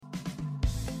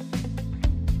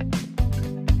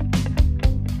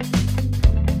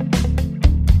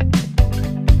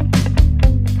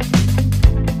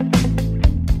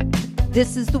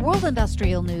This is the World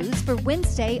Industrial News for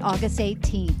Wednesday, August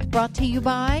 18th, brought to you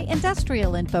by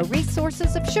Industrial Info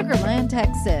Resources of Sugar Land,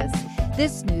 Texas.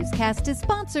 This newscast is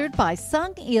sponsored by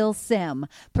Sung Il Sim,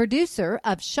 producer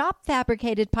of shop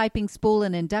fabricated piping spool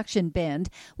and induction bend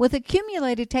with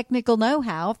accumulated technical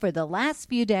know-how for the last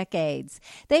few decades.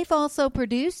 They've also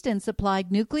produced and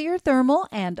supplied nuclear, thermal,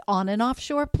 and on and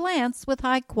offshore plants with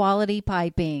high-quality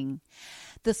piping.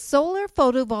 The solar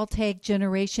photovoltaic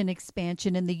generation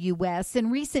expansion in the U.S.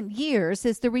 in recent years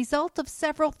is the result of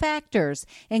several factors,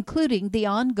 including the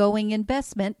ongoing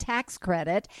investment tax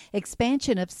credit,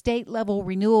 expansion of state-level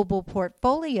renewable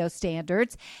portfolio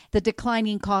standards, the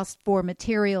declining cost for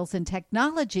materials and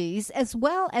technologies, as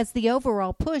well as the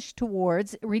overall push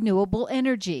towards renewable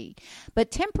energy.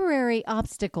 But temporary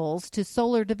obstacles to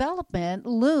solar development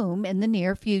loom in the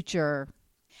near future.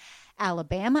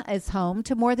 Alabama is home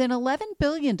to more than $11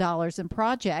 billion in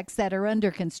projects that are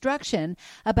under construction,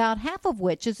 about half of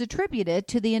which is attributed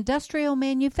to the industrial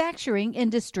manufacturing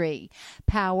industry.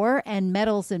 Power and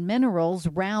metals and minerals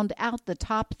round out the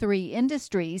top three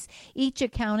industries, each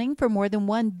accounting for more than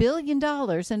 $1 billion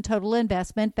in total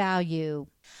investment value.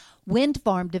 Wind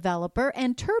farm developer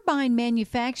and turbine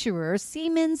manufacturer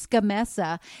Siemens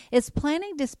Gamesa is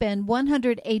planning to spend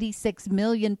 £186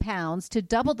 million to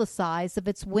double the size of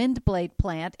its wind blade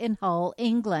plant in Hull,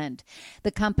 England.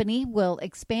 The company will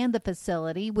expand the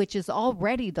facility, which is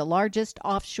already the largest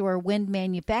offshore wind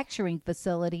manufacturing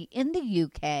facility in the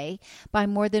UK, by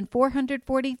more than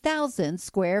 440,000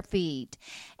 square feet.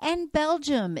 And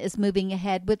Belgium is moving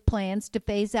ahead with plans to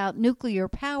phase out nuclear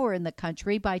power in the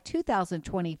country by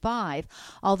 2025.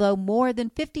 Although more than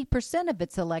 50% of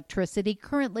its electricity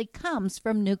currently comes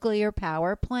from nuclear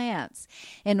power plants.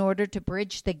 In order to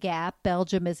bridge the gap,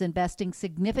 Belgium is investing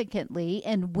significantly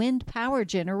in wind power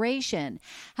generation.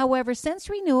 However, since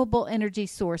renewable energy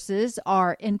sources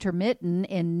are intermittent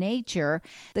in nature,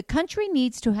 the country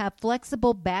needs to have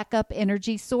flexible backup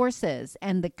energy sources,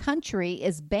 and the country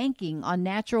is banking on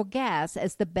natural gas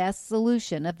as the best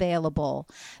solution available.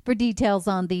 For details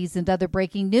on these and other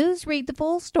breaking news, read the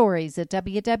full stories at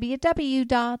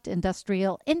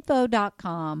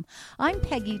www.industrialinfo.com. I'm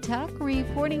Peggy Tuck,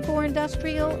 reporting for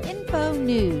Industrial Info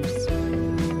News.